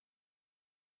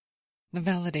The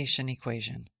validation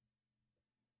equation.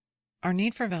 Our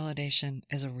need for validation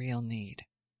is a real need.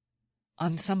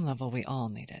 On some level, we all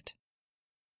need it.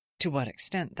 To what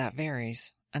extent, that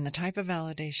varies, and the type of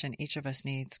validation each of us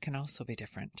needs can also be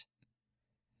different.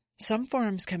 Some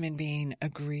forms come in being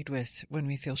agreed with when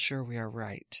we feel sure we are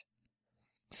right.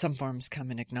 Some forms come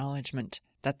in acknowledgement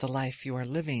that the life you are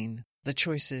living, the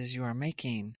choices you are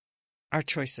making, are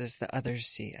choices that others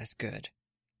see as good.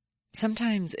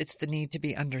 Sometimes it's the need to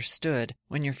be understood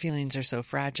when your feelings are so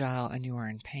fragile and you are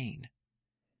in pain.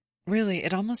 Really,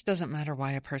 it almost doesn't matter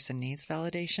why a person needs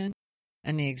validation,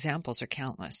 and the examples are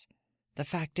countless. The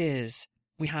fact is,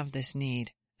 we have this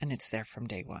need, and it's there from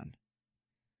day one.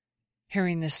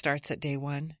 Hearing this starts at day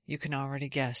one, you can already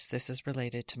guess this is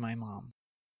related to my mom.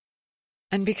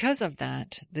 And because of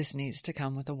that, this needs to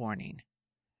come with a warning.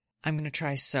 I'm going to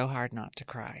try so hard not to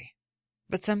cry.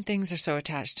 But some things are so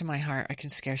attached to my heart I can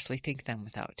scarcely think them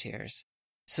without tears.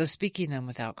 So speaking them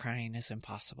without crying is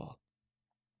impossible.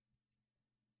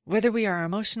 Whether we are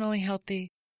emotionally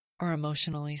healthy or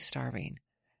emotionally starving,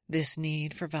 this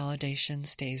need for validation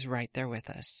stays right there with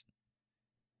us.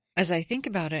 As I think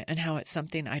about it and how it's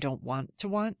something I don't want to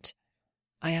want,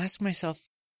 I ask myself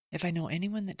if I know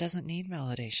anyone that doesn't need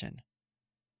validation.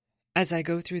 As I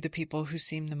go through the people who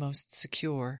seem the most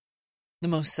secure, the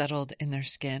most settled in their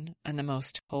skin, and the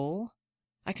most whole,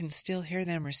 I can still hear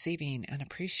them receiving and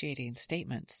appreciating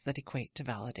statements that equate to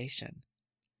validation.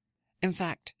 In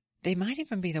fact, they might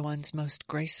even be the ones most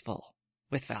graceful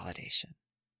with validation.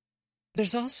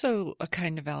 There's also a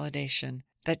kind of validation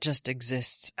that just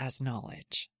exists as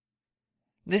knowledge.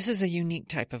 This is a unique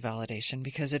type of validation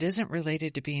because it isn't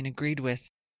related to being agreed with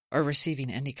or receiving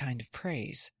any kind of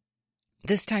praise.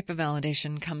 This type of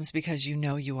validation comes because you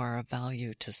know you are of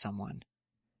value to someone,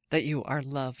 that you are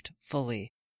loved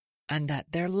fully, and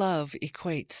that their love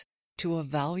equates to a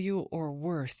value or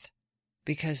worth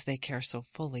because they care so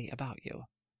fully about you.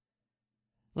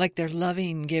 Like their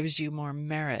loving gives you more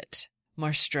merit,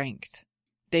 more strength.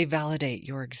 They validate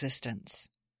your existence.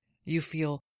 You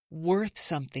feel worth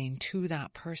something to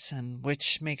that person,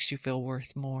 which makes you feel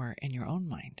worth more in your own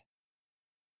mind.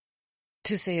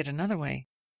 To say it another way,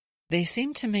 they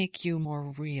seem to make you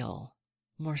more real,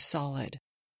 more solid,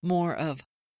 more of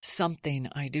something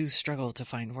I do struggle to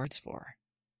find words for.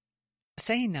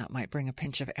 Saying that might bring a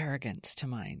pinch of arrogance to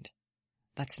mind.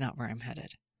 That's not where I'm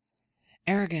headed.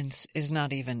 Arrogance is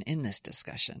not even in this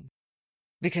discussion,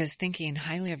 because thinking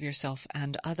highly of yourself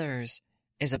and others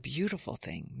is a beautiful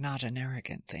thing, not an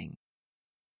arrogant thing.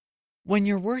 When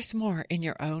you're worth more in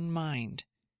your own mind,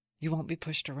 you won't be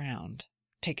pushed around,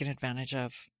 taken advantage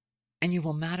of, and you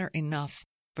will matter enough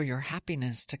for your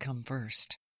happiness to come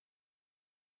first.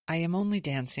 I am only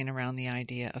dancing around the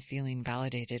idea of feeling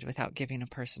validated without giving a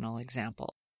personal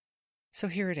example. So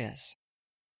here it is.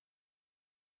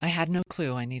 I had no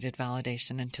clue I needed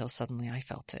validation until suddenly I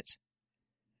felt it.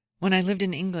 When I lived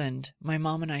in England, my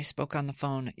mom and I spoke on the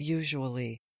phone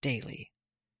usually daily.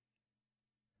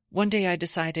 One day I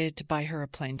decided to buy her a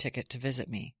plane ticket to visit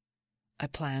me. I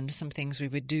planned some things we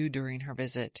would do during her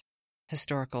visit,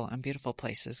 historical and beautiful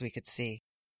places we could see,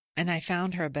 and I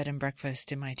found her a bed and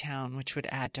breakfast in my town which would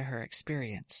add to her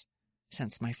experience,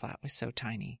 since my flat was so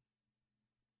tiny.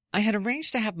 I had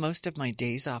arranged to have most of my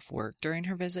days off work during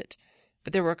her visit,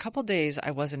 but there were a couple days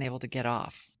I wasn't able to get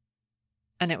off.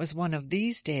 And it was one of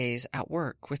these days at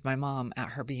work with my mom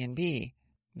at her B&B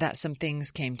that some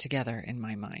things came together in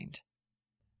my mind.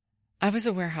 I was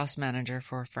a warehouse manager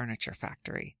for a furniture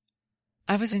factory.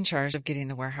 I was in charge of getting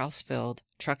the warehouse filled,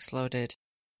 trucks loaded,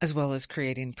 as well as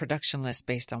creating production lists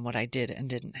based on what I did and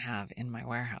didn't have in my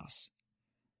warehouse.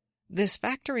 This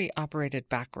factory operated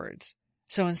backwards,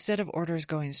 so instead of orders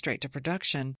going straight to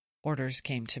production, orders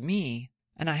came to me,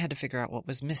 and I had to figure out what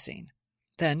was missing.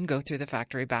 Then go through the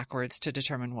factory backwards to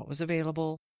determine what was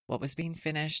available, what was being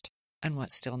finished, and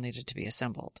what still needed to be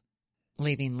assembled,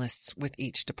 leaving lists with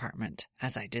each department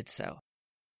as I did so.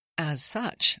 As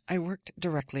such, I worked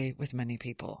directly with many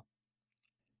people.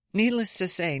 Needless to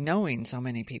say, knowing so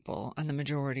many people, and the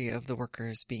majority of the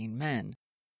workers being men,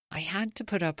 I had to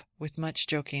put up with much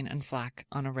joking and flack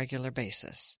on a regular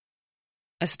basis,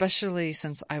 especially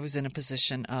since I was in a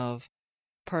position of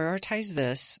prioritize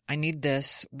this, I need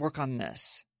this, work on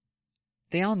this.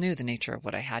 They all knew the nature of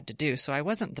what I had to do, so I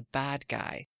wasn't the bad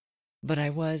guy, but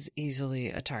I was easily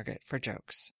a target for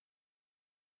jokes.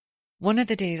 One of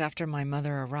the days after my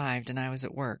mother arrived and I was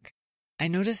at work, I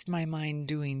noticed my mind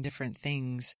doing different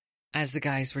things as the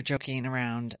guys were joking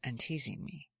around and teasing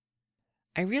me.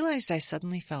 I realized I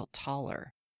suddenly felt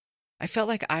taller. I felt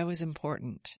like I was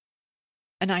important,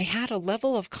 and I had a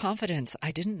level of confidence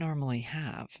I didn't normally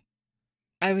have.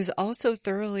 I was also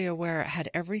thoroughly aware it had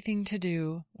everything to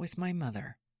do with my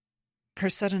mother. Her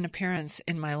sudden appearance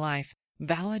in my life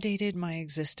validated my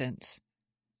existence.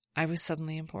 I was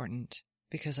suddenly important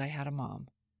because I had a mom.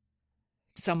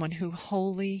 Someone who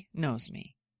wholly knows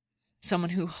me.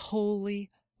 Someone who wholly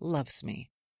loves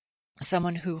me.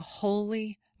 Someone who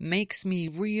wholly makes me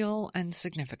real and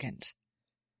significant.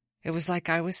 It was like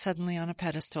I was suddenly on a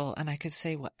pedestal and I could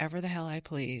say whatever the hell I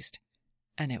pleased,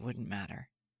 and it wouldn't matter.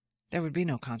 There would be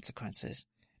no consequences,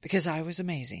 because I was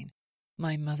amazing.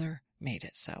 My mother made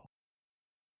it so.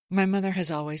 My mother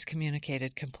has always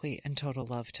communicated complete and total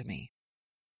love to me.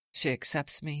 She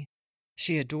accepts me,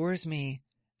 she adores me,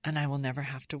 and I will never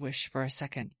have to wish for a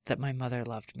second that my mother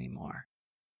loved me more.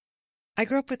 I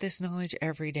grew up with this knowledge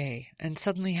every day, and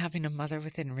suddenly having a mother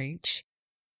within reach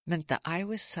meant that I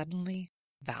was suddenly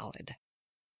valid.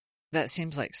 That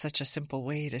seems like such a simple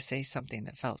way to say something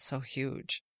that felt so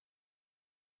huge.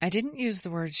 I didn't use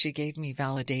the word she gave me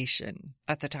validation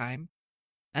at the time,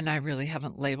 and I really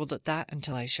haven't labeled it that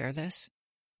until I share this.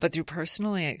 But through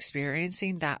personally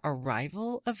experiencing that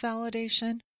arrival of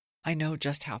validation, I know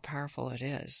just how powerful it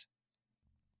is.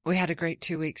 We had a great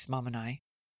 2 weeks, Mom and I.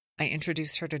 I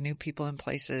introduced her to new people and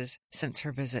places since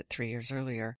her visit 3 years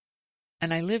earlier,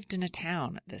 and I lived in a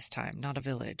town at this time, not a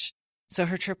village, so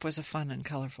her trip was a fun and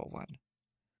colorful one.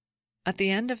 At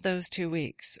the end of those 2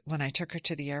 weeks, when I took her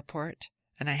to the airport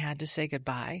and I had to say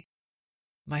goodbye,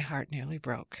 my heart nearly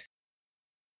broke.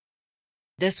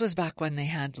 This was back when they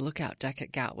had the lookout deck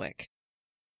at Gatwick.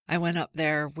 I went up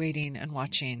there waiting and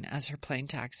watching as her plane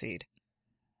taxied.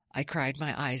 I cried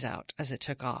my eyes out as it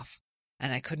took off,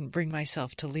 and I couldn't bring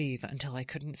myself to leave until I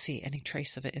couldn't see any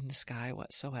trace of it in the sky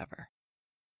whatsoever.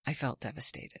 I felt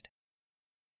devastated.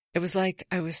 It was like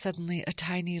I was suddenly a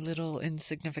tiny little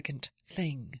insignificant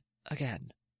thing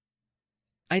again.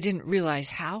 I didn't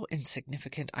realize how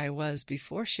insignificant I was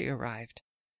before she arrived,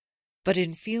 but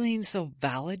in feeling so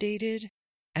validated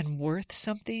and worth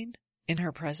something in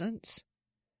her presence,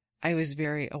 I was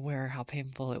very aware how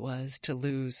painful it was to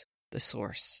lose the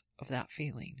source of that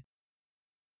feeling.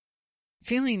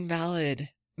 Feeling valid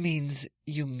means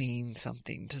you mean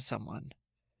something to someone.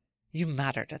 You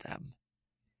matter to them.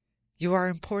 You are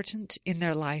important in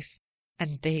their life,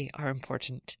 and they are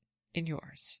important in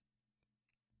yours.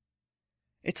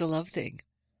 It's a love thing,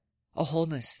 a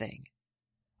wholeness thing,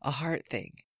 a heart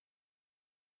thing.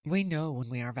 We know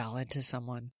when we are valid to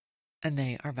someone, and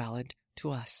they are valid to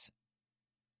us.